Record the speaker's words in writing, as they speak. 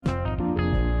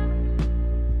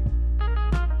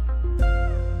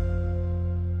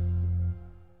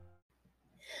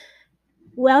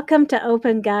Welcome to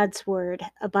Open God's Word,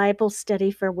 a Bible study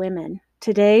for women.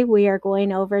 Today we are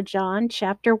going over John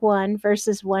chapter 1,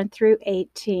 verses 1 through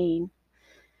 18.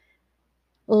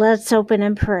 Let's open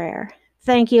in prayer.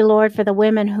 Thank you, Lord, for the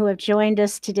women who have joined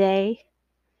us today.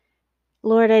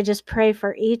 Lord, I just pray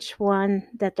for each one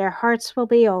that their hearts will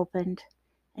be opened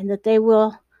and that they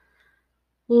will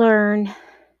learn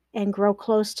and grow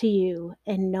close to you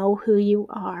and know who you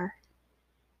are.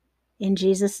 In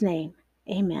Jesus' name,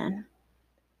 amen.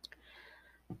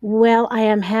 Well, I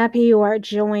am happy you are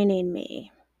joining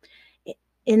me.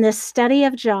 In this study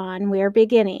of John, we are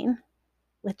beginning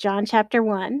with John chapter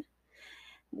 1.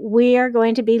 We are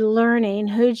going to be learning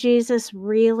who Jesus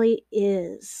really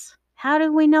is. How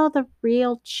do we know the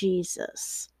real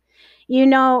Jesus? You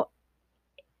know,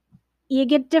 you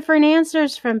get different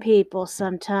answers from people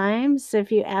sometimes if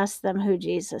you ask them who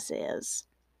Jesus is.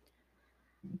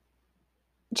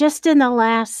 Just in the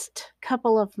last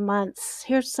couple of months,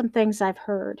 here's some things I've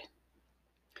heard.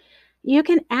 You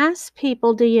can ask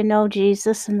people, do you know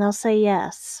Jesus? And they'll say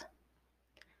yes.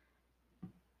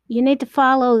 You need to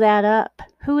follow that up.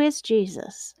 Who is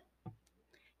Jesus?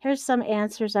 Here's some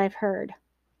answers I've heard.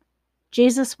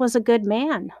 Jesus was a good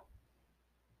man.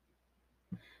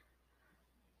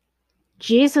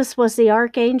 Jesus was the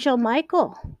Archangel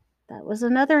Michael. That was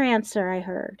another answer I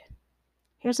heard.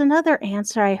 Here's another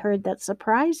answer I heard that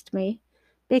surprised me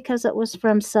because it was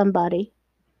from somebody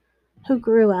who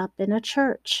grew up in a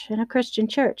church, in a Christian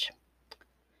church.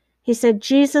 He said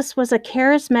Jesus was a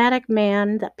charismatic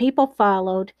man that people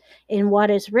followed, and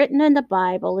what is written in the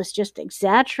Bible is just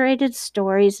exaggerated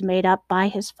stories made up by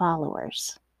his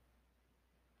followers.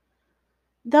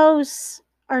 Those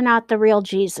are not the real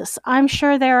Jesus. I'm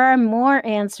sure there are more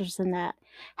answers than that.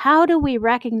 How do we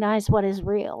recognize what is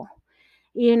real?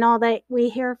 You know, that we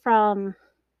hear from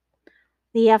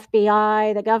the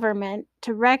FBI, the government,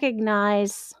 to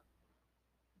recognize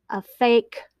a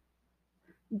fake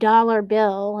dollar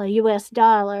bill, a US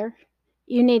dollar,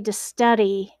 you need to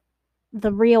study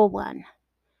the real one.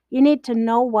 You need to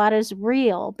know what is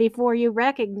real before you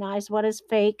recognize what is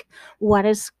fake, what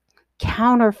is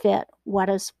counterfeit, what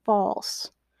is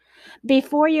false.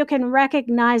 Before you can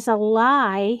recognize a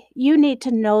lie, you need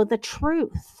to know the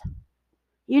truth.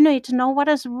 You need to know what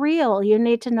is real. You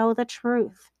need to know the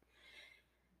truth.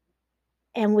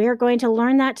 And we're going to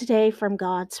learn that today from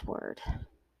God's Word.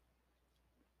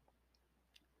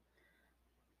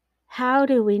 How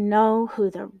do we know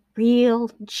who the real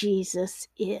Jesus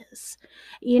is?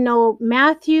 You know,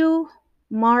 Matthew,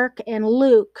 Mark, and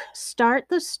Luke start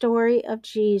the story of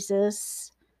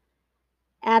Jesus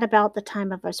at about the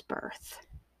time of his birth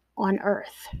on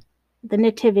earth, the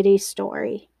nativity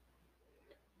story,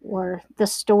 or the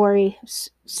story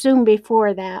soon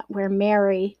before that where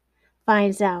Mary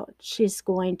finds out she's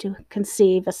going to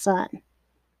conceive a son.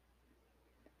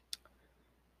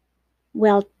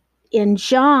 Well, in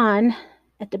John,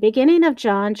 at the beginning of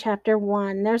John chapter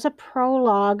 1, there's a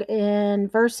prologue in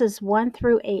verses 1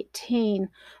 through 18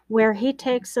 where he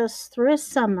takes us through a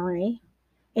summary,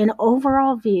 an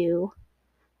overall view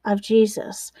of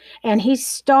Jesus. And he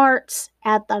starts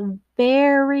at the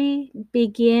very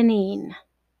beginning.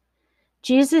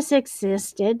 Jesus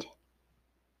existed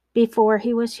before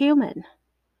he was human,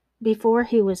 before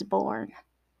he was born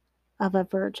of a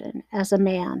virgin as a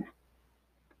man.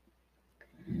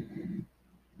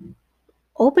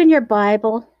 Open your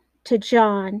Bible to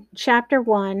John chapter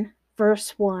 1,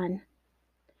 verse 1.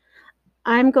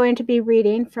 I'm going to be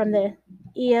reading from the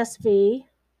ESV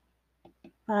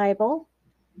Bible,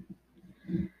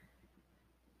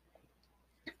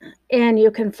 and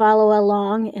you can follow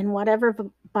along in whatever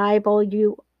Bible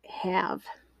you have.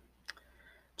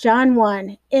 John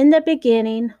 1, in the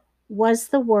beginning was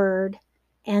the Word,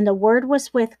 and the Word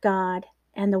was with God,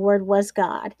 and the Word was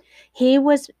God. He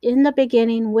was in the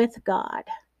beginning with God.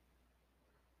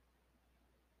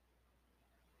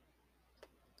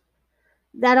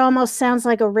 That almost sounds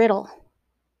like a riddle,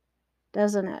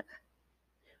 doesn't it?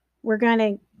 We're going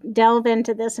to delve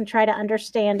into this and try to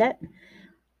understand it.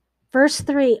 Verse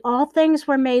 3, all things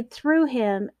were made through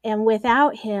him, and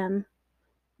without him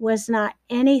was not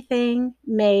anything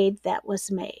made that was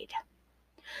made.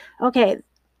 Okay,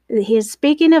 he is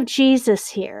speaking of Jesus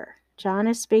here. John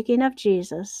is speaking of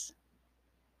Jesus.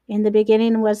 In the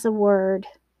beginning was the Word,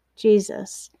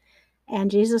 Jesus,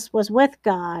 and Jesus was with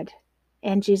God,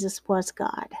 and Jesus was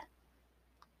God.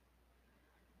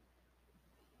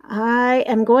 I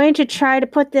am going to try to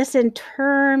put this in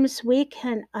terms we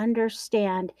can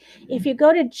understand. If you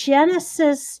go to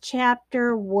Genesis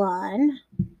chapter 1,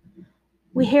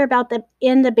 we hear about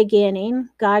in the beginning,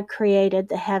 God created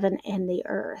the heaven and the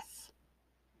earth.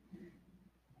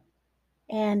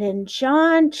 And in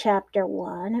John chapter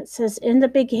 1, it says, in the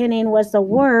beginning was the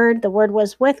Word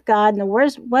was with God, and the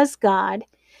Word was God.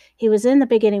 He was in the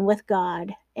beginning with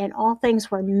God, and all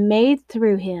things were made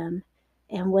through him,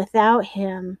 and without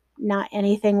him, not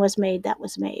anything was made that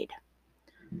was made.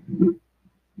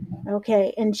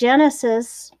 Okay, in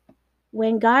Genesis,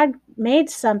 when God made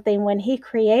something, when he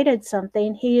created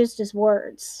something, he used his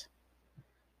words.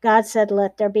 God said,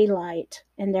 let there be light,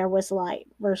 and there was light.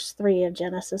 Verse 3 of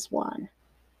Genesis 1.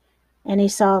 And he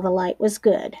saw the light was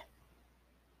good.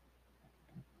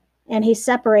 And he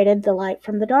separated the light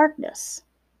from the darkness.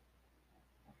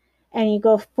 And you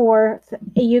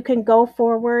can go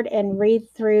forward and read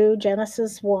through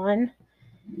Genesis 1.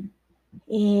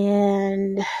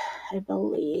 And I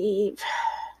believe,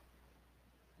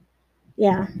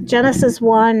 Genesis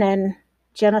 1 and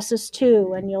Genesis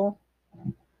 2, and you'll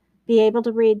be able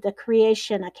to read the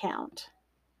creation account.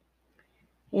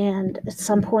 And at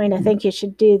some point, I think you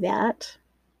should do that.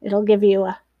 It'll give you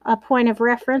a point of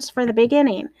reference for the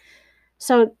beginning.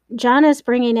 So John is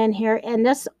bringing in here, and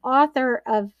this author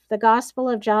of the Gospel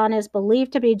of John is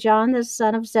believed to be John, the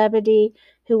son of Zebedee,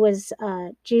 who was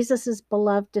Jesus's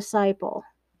beloved disciple.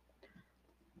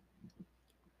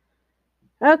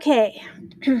 Okay.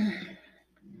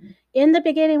 In the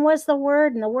beginning was the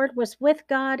Word, and the Word was with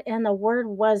God, and the Word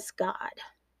was God.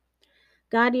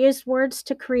 God used words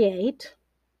to create.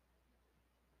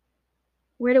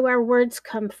 Where do our words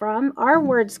come from? Our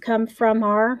words come from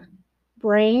our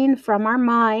brain, from our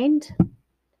mind.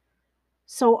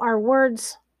 So our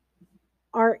words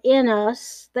are in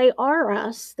us. They are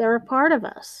us. They're a part of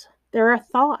us. They're our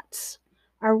thoughts.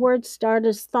 Our words start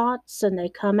as thoughts, and they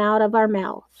come out of our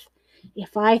mouth.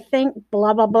 If I think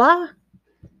blah, blah, blah,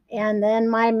 and then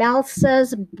my mouth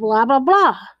says blah, blah,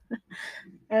 blah.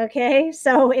 Okay,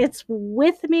 so it's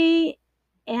with me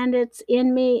and it's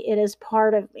in me. It is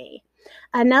part of me.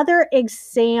 Another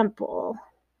example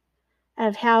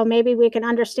of how maybe we can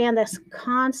understand this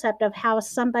concept of how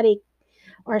somebody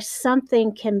or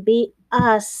something can be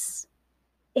us.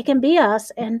 It can be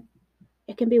us and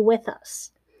it can be with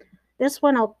us. This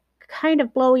one will kind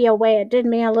of blow you away. It did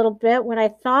me a little bit when I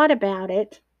thought about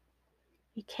it.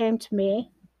 It came to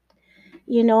me.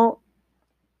 You know,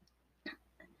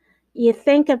 you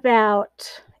think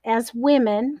about, as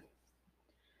women,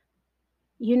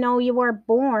 you are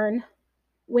born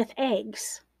with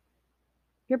eggs.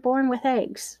 You're born with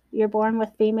eggs. You're born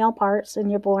with female parts,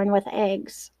 and you're born with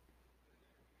eggs.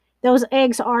 Those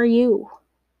eggs are you.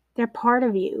 They're part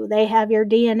of you. They have your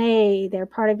DNA. They're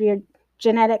part of your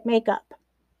genetic makeup.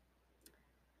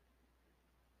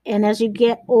 And as you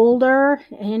get older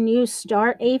and you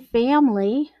start a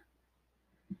family,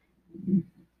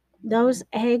 those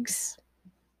eggs,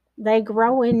 they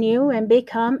grow in you and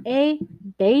become a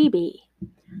baby.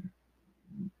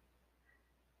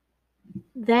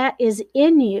 That is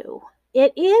in you.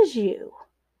 It is you.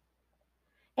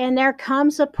 And there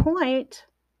comes a point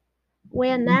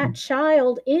when that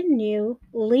child in you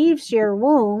leaves your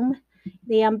womb,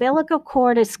 the umbilical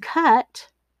cord is cut,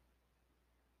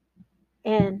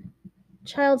 and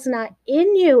child's not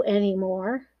in you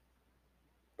anymore.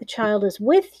 The child is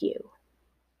with you.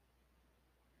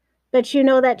 But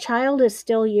that child is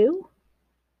still you.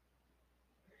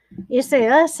 You say,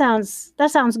 that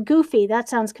sounds goofy. That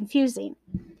sounds confusing.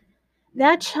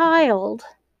 That child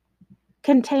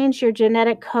contains your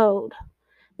genetic code.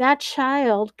 That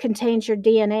child contains your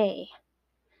DNA.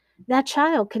 That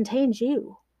child contains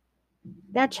you.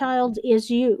 That child is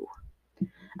you.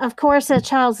 Of course, that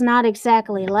child's not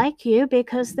exactly like you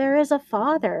because there is a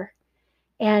father.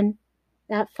 And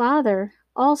that father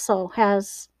also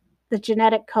has the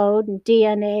genetic code and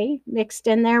DNA mixed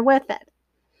in there with it.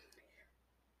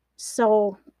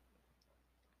 So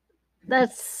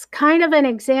that's kind of an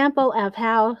example of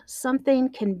how something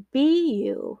can be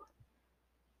you.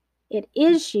 It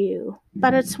is you,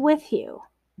 but it's with you.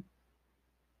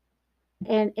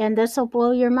 And this will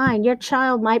blow your mind. Your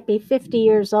child might be 50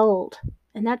 years old,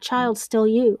 and that child's still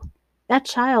you. That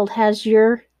child has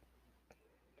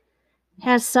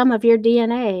some of your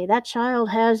DNA. That child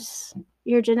has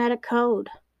your genetic code.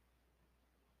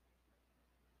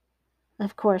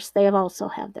 Of course, they also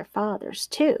have their fathers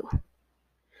too.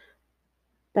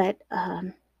 But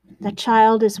the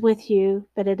child is with you,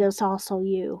 but it is also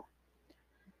you.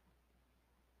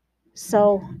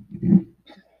 So,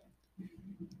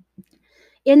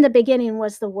 in the beginning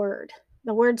was the Word.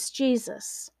 The Word's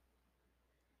Jesus.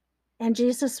 And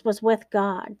Jesus was with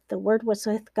God. The Word was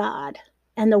with God.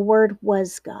 And the Word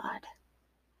was God.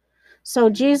 So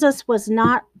Jesus was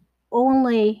not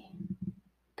only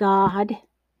God,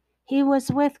 he was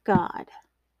with God.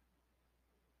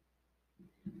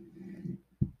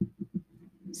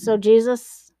 So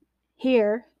Jesus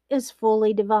here is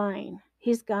fully divine.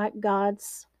 He's got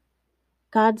God's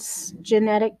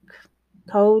genetic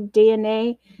code,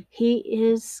 DNA. He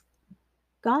is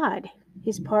God.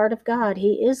 He's part of God.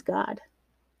 He is God.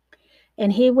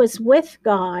 And he was with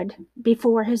God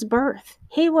before his birth.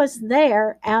 He was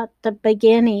there at the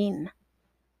beginning.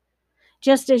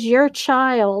 Just as your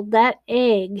child, that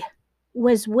egg,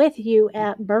 was with you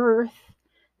at birth,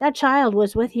 that child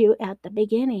was with you at the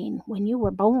beginning when you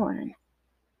were born.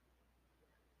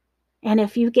 And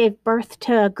if you gave birth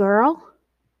to a girl,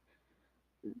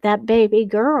 that baby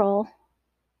girl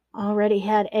already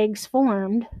had eggs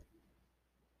formed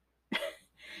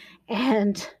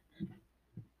and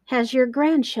has your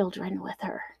grandchildren with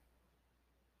her.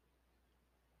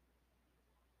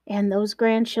 And those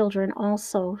grandchildren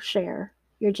also share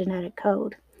your genetic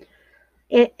code.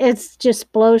 It's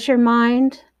just blows your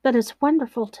mind, but it's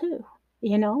wonderful too.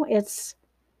 You know, it's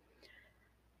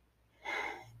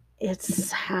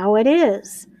how it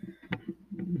is.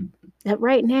 That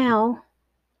right now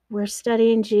we're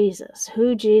studying Jesus,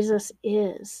 who Jesus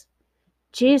is.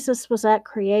 Jesus was at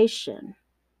creation.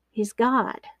 He's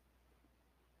God.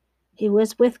 He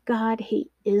was with God. He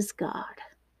is God.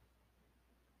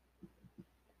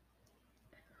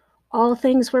 All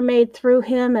things were made through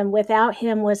him, and without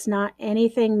him was not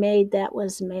anything made that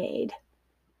was made.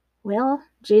 Well,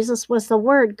 Jesus was the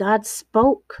Word. God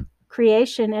spoke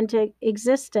creation into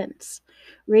existence.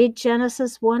 Read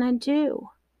Genesis 1 and 2.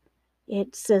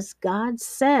 It says God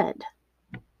said.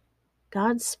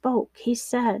 God spoke. He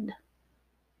said.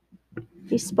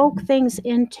 He spoke things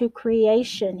into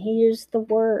creation. He used the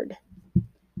Word.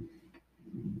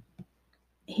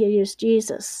 He used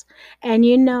Jesus. And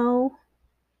you know,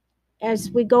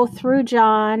 as we go through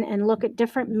John and look at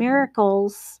different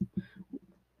miracles,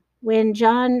 when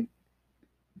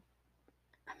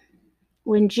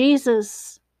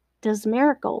Jesus does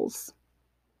miracles,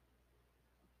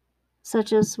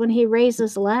 such as when he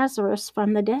raises Lazarus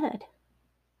from the dead,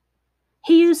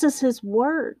 he uses his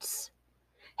words.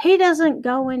 He doesn't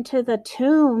go into the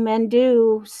tomb and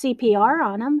do CPR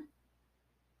on him.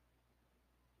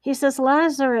 He says,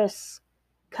 Lazarus,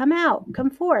 come out,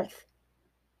 come forth.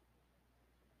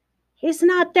 He's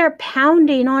not there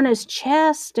pounding on his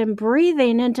chest and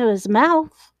breathing into his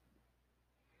mouth.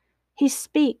 He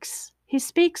speaks. He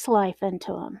speaks life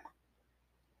into him.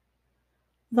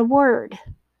 The Word.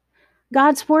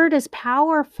 God's Word is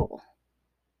powerful.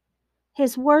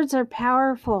 His words are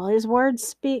powerful. His words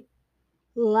speak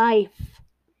life.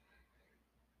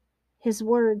 His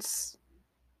words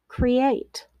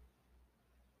create.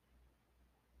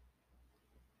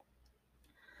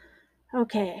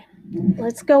 Okay,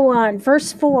 let's go on.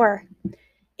 Verse 4.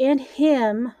 In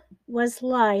him was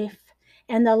life,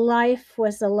 and the life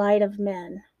was the light of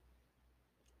men.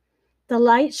 The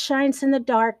light shines in the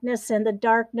darkness, and the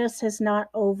darkness has not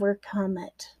overcome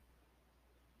it.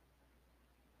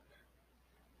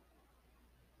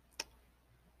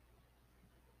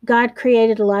 God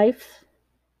created life.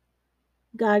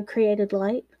 God created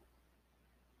light.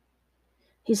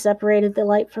 He separated the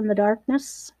light from the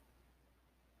darkness.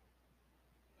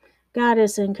 God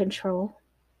is in control.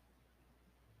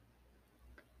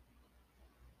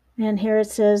 And here it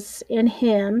says, in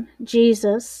him,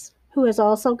 Jesus, who is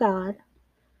also God,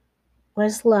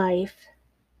 was life.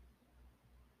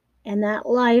 And that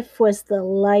life was the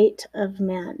light of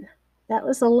men. That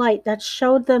was the light that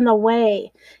showed them the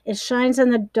way. It shines in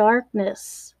the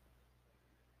darkness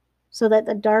so that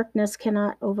the darkness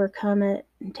cannot overcome it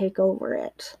and take over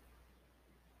it.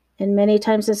 And many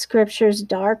times in scriptures,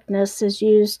 darkness is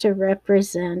used to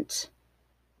represent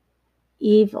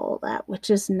evil, that which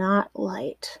is not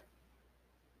light.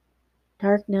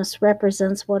 Darkness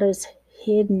represents what is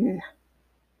hidden.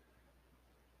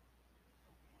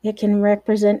 It can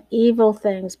represent evil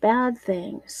things, bad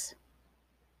things.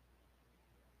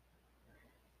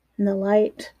 And the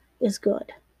light is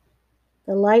good.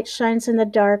 The light shines in the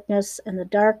darkness, and the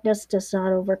darkness does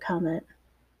not overcome it.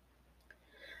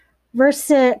 Verse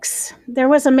 6, there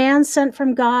was a man sent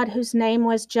from God whose name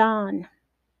was John.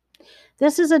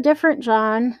 This is a different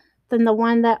John than the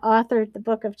one that authored the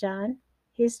book of John.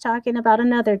 He's talking about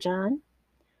another John.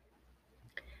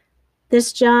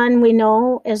 This John we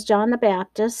know as John the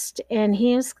Baptist, and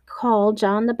he is called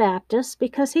John the Baptist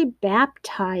because he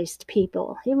baptized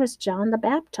people. He was John the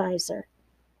Baptizer.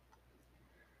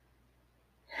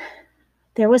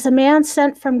 There was a man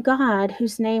sent from God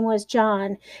whose name was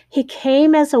John. He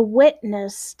came as a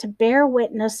witness to bear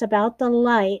witness about the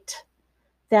light,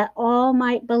 that all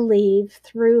might believe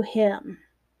through him.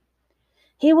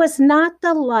 He was not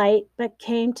the light, but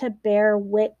came to bear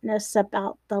witness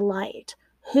about the light.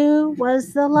 Who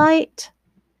was the light?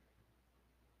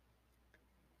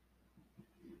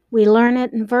 We learn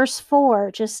it in verse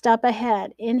 4, just up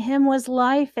ahead. In him was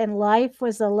life, and life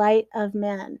was the light of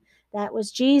men. That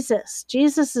was Jesus.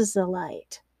 Jesus is the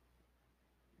light.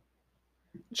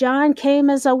 John came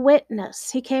as a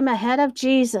witness. He came ahead of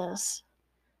Jesus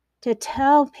to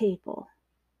tell people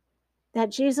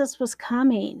that Jesus was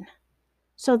coming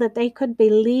so that they could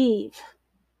believe.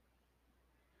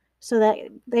 So that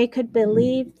they could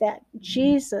believe that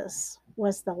Jesus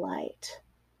was the light.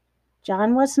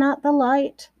 John was not the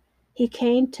light. He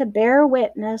came to bear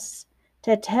witness,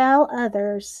 to tell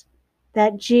others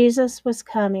that Jesus was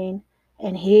coming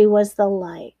and he was the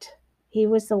light. He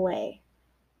was the way.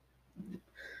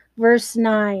 Verse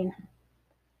 9.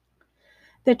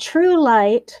 The true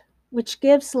light, which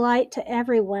gives light to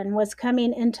everyone, was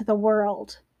coming into the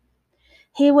world.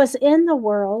 He was in the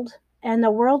world, and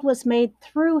the world was made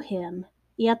through him,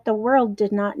 yet the world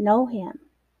did not know him.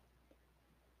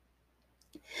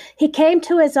 He came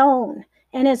to his own,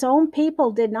 and his own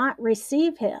people did not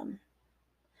receive him.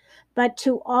 But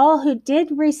to all who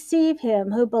did receive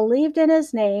him, who believed in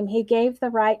his name, he gave the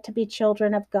right to be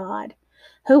children of God,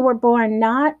 who were born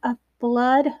not of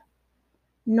blood,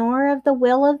 nor of the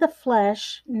will of the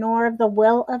flesh, nor of the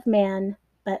will of men,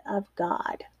 but of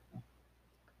God.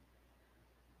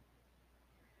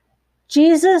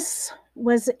 Jesus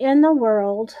was in the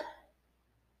world.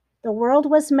 The world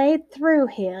was made through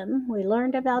him. We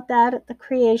learned about that at the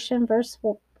creation verse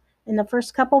in the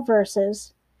first couple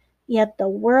verses. Yet the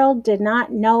world did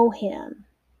not know him.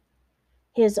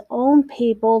 His own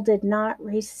people did not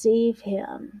receive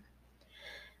him.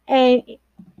 And you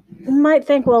might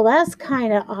think, well, that's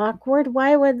kind of awkward.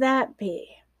 Why would that be?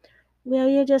 Well,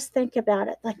 you just think about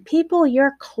it. Like people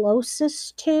you're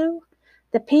closest to,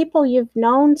 the people you've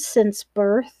known since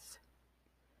birth,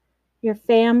 your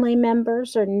family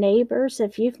members or neighbors,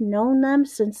 if you've known them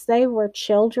since they were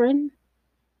children,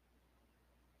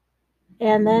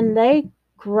 and then they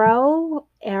grow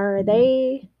or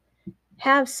they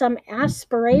have some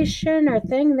aspiration or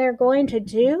thing they're going to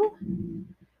do,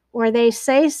 or they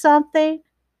say something,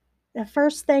 the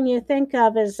first thing you think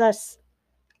of is us,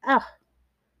 oh,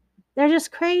 they're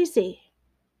just crazy.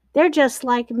 They're just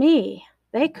like me.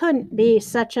 They couldn't be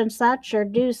such and such or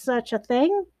do such a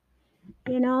thing.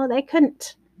 You know, they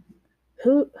couldn't.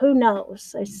 Who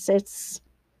knows? It's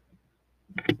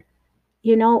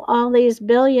you know, all these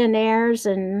billionaires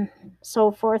and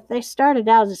so forth, they started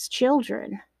out as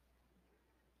children.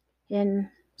 And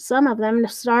some of them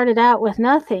started out with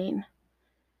nothing.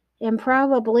 And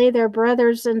probably their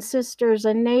brothers and sisters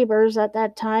and neighbors at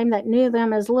that time that knew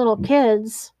them as little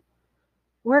kids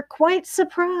were quite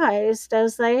surprised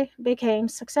as they became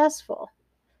successful.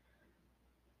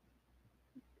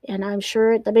 And I'm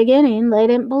sure at the beginning they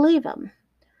didn't believe them.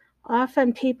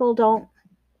 Often people don't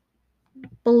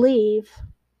believe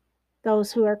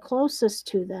those who are closest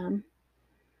to them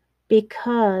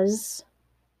because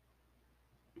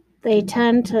they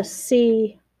tend to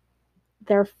see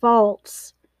their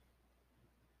faults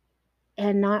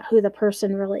and not who the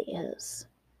person really is.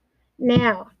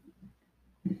 Now,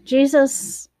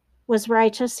 Jesus was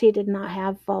righteous. He did not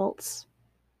have faults.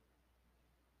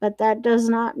 But that does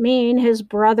not mean his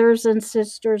brothers and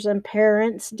sisters and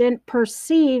parents didn't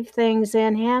perceive things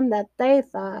in him that they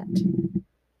thought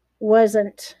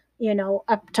wasn't, you know,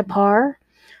 up to par.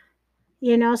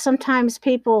 You know, sometimes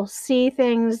people see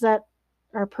things that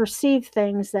or perceive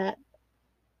things that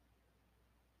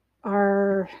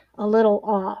are a little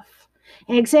off.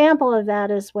 An example of that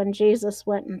is when Jesus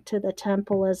went into the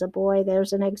temple as a boy.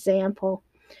 There's an example.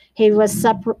 He was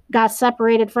got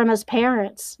separated from his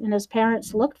parents, and his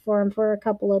parents looked for him for a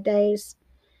couple of days.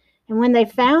 And when they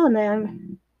found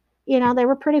them, you know, they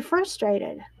were pretty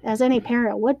frustrated, as any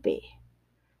parent would be.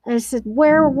 I said,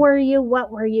 "Where were you? What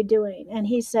were you doing?" And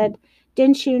he said,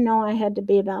 "Didn't you know I had to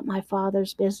be about my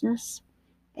Father's business?"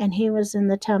 And he was in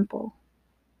the temple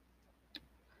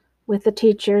with the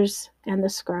teachers and the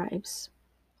scribes.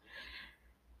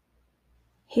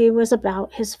 He was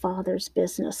about his Father's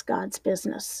business, God's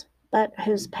business. But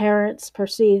his parents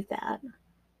perceived that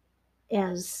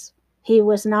as he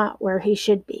was not where he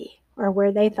should be or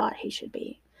where they thought he should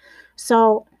be.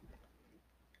 So,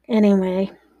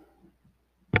 anyway,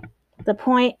 the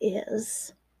point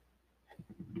is,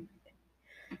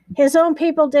 his own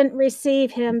people didn't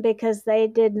receive him because they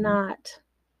did not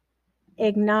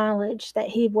acknowledge that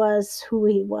he was who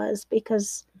he was,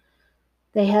 because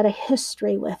they had a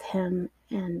history with him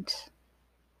and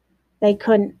they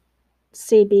couldn't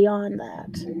see beyond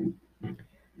that.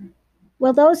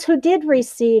 Well, those who did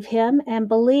receive him and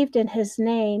believed in his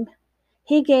name,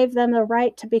 He gave them the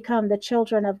right to become the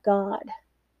children of God.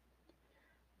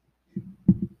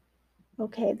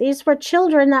 Okay, these were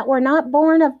children that were not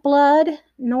born of blood,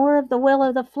 nor of the will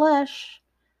of the flesh,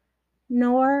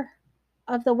 nor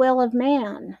of the will of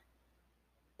man,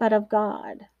 but of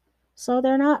God. So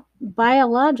they're not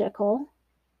biological.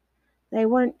 They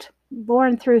weren't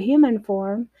born through human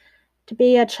form. To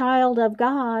be a child of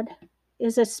God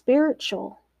is a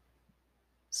spiritual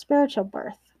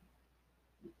birth.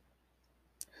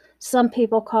 Some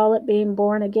people call it being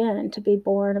born again, to be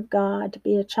born of God, to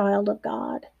be a child of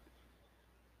God.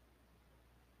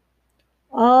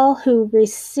 All who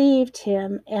received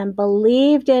him and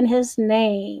believed in his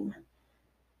name,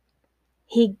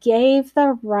 he gave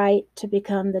the right to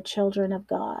become the children of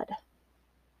God.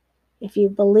 If you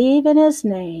believe in his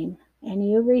name and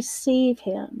you receive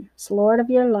him as Lord of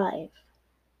your life,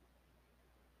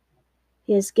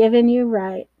 he has given you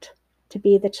right to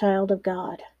be the child of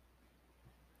God.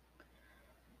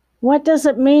 What does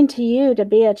it mean to you to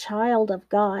be a child of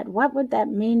God? What would that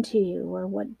mean to you, or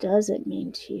what does it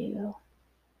mean to you?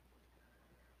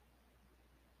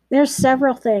 There's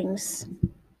several things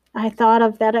I thought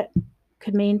of that it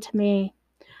could mean to me,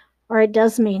 or it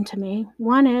does mean to me.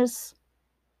 One is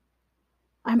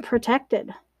I'm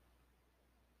protected.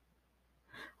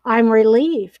 I'm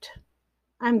relieved.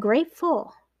 I'm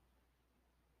grateful.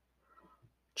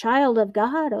 Child of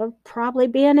God will probably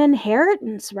be an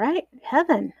inheritance, right?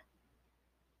 Heaven.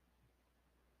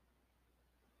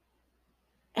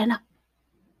 And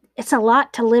it's a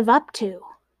lot to live up to.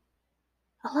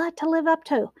 A lot to live up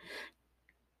to.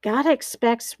 God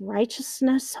expects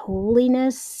righteousness,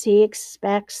 holiness. He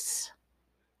expects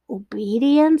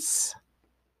obedience.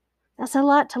 That's a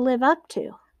lot to live up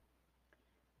to.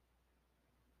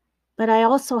 But I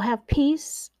also have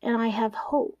peace and I have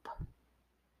hope.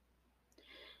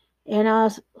 And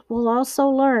we'll also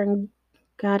learn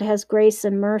God has grace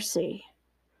and mercy.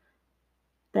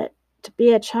 That to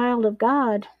be a child of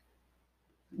God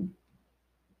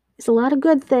is a lot of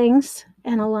good things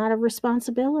and a lot of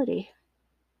responsibility.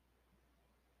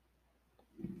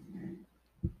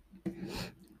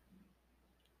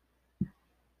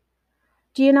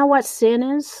 Do you know what sin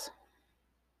is?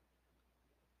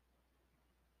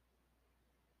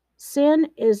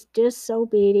 Sin is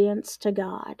disobedience to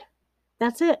God.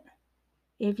 That's it.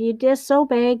 If you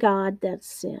disobey God, that's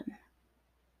sin.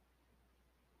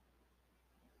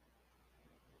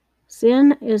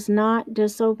 Sin is not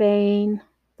disobeying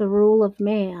the rule of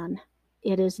man.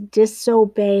 It is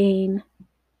disobeying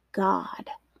God,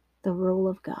 the rule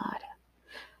of God.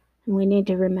 And we need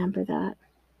to remember that.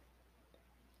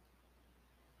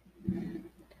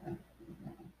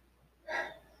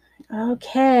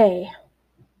 Okay.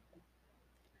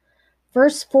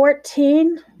 Verse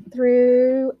 14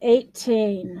 through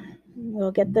 18.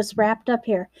 We'll get this wrapped up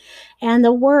here. And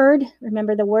the Word,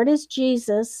 remember the Word is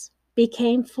Jesus,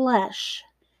 became flesh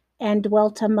and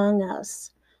dwelt among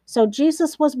us. So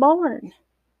Jesus was born.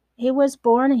 He was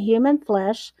born in human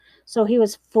flesh, so he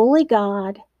was fully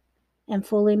God and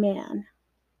fully man.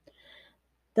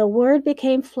 The Word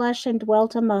became flesh and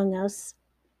dwelt among us,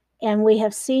 and we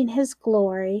have seen his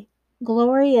glory.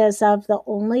 Glory as of the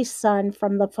only Son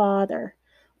from the Father,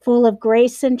 full of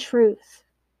grace and truth.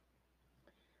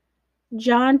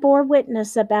 John bore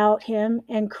witness about him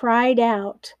and cried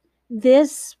out,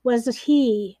 "This was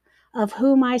he of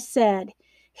whom I said,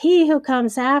 'He who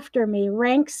comes after me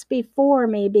ranks before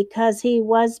me because he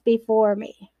was before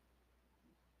me.'"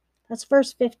 That's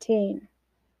verse 15.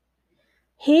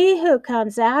 He who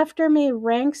comes after me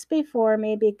ranks before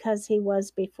me because he was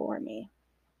before me.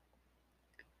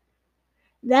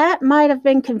 That might have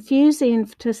been confusing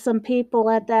to some people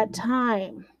at that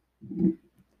time,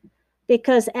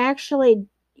 because actually,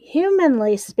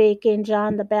 humanly speaking,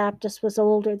 John the Baptist was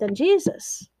older than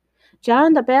Jesus.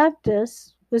 John the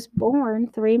Baptist was born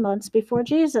 3 months before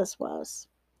Jesus was.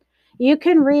 You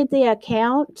can read the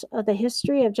account of the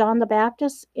history of John the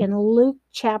Baptist in Luke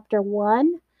chapter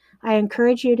 1. I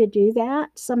encourage you to do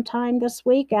that sometime this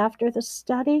week after the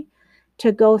study,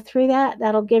 to go through that.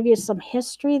 That'll give you some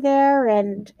history there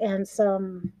and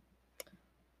some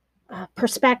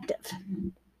perspective.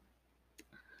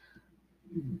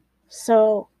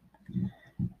 So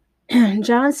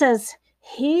John says,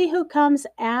 "He who comes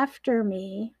after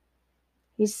me,"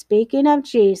 he's speaking of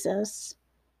Jesus.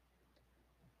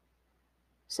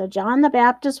 So John the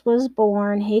Baptist was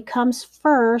born. He comes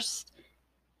first.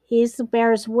 He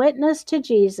bears witness to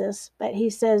Jesus, but he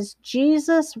says,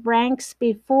 Jesus ranks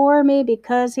before me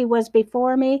because he was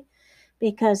before me,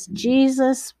 because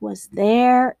Jesus was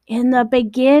there in the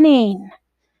beginning.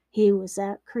 He was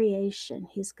at creation.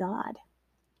 He's God.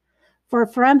 For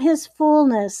from his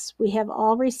fullness we have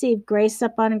all received grace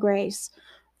upon grace.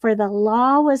 For the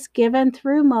law was given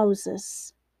through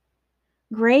Moses.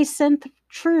 Grace and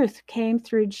truth came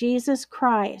through Jesus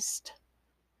Christ.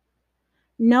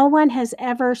 No one has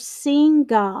ever seen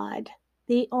God,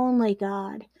 the only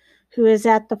God, who is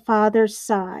at the Father's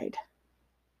side.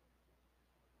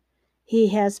 He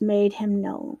has made him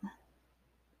known.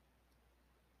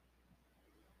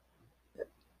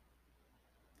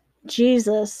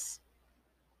 Jesus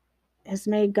has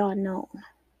made God known.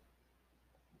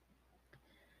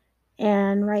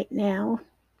 And right now,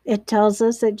 it tells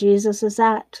us that Jesus is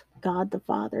at God the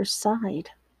Father's side.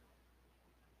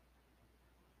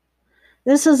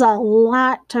 This is a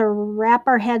lot to wrap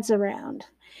our heads around.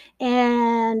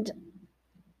 And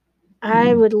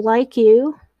I would like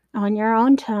you, on your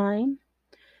own time,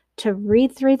 to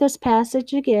read through this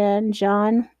passage again,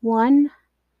 John 1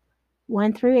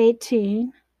 through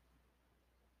 18,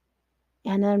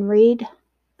 and then read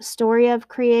the story of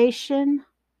creation,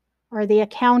 or the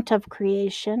account of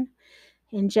creation,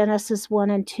 in Genesis 1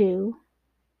 and 2,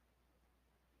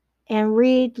 and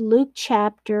read Luke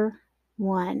chapter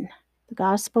 1, the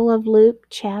Gospel of Luke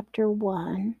chapter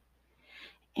 1,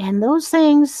 and those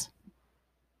things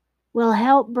will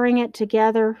help bring it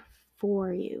together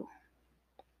for you.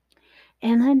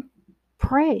 And then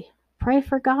pray. Pray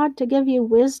for God to give you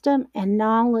wisdom and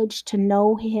knowledge to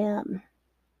know him.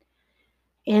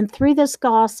 And through this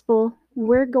gospel,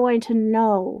 we're going to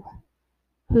know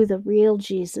who the real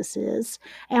Jesus is,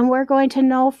 and we're going to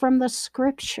know from the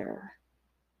scripture.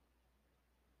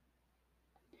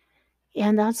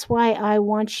 And that's why I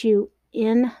want you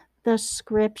in the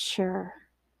scripture.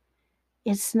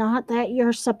 It's not that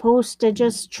you're supposed to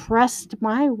just trust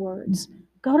my words.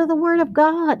 Go to the Word of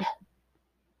God.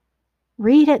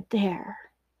 Read it there.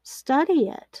 Study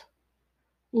it.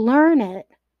 Learn it.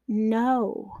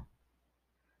 Know.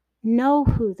 Know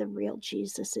who the real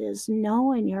Jesus is.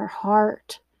 Know in your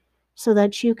heart so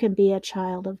that you can be a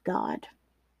child of God.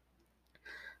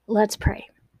 Let's pray.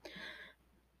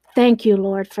 Thank you,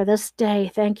 Lord, for this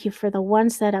day. Thank you for the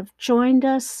ones that have joined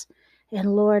us.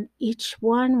 And Lord, each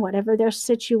one, whatever their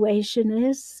situation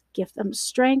is, give them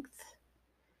strength.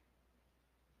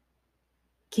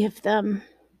 Give them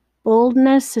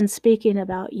boldness in speaking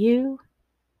about you.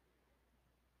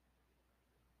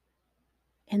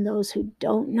 And those who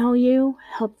don't know you,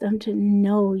 help them to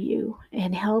know you,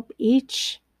 and help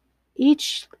each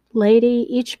lady,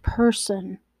 each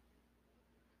person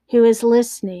who is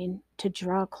listening to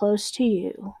draw close to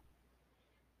you.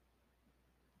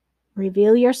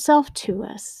 Reveal yourself to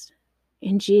us.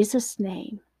 In Jesus'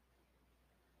 name,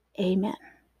 amen.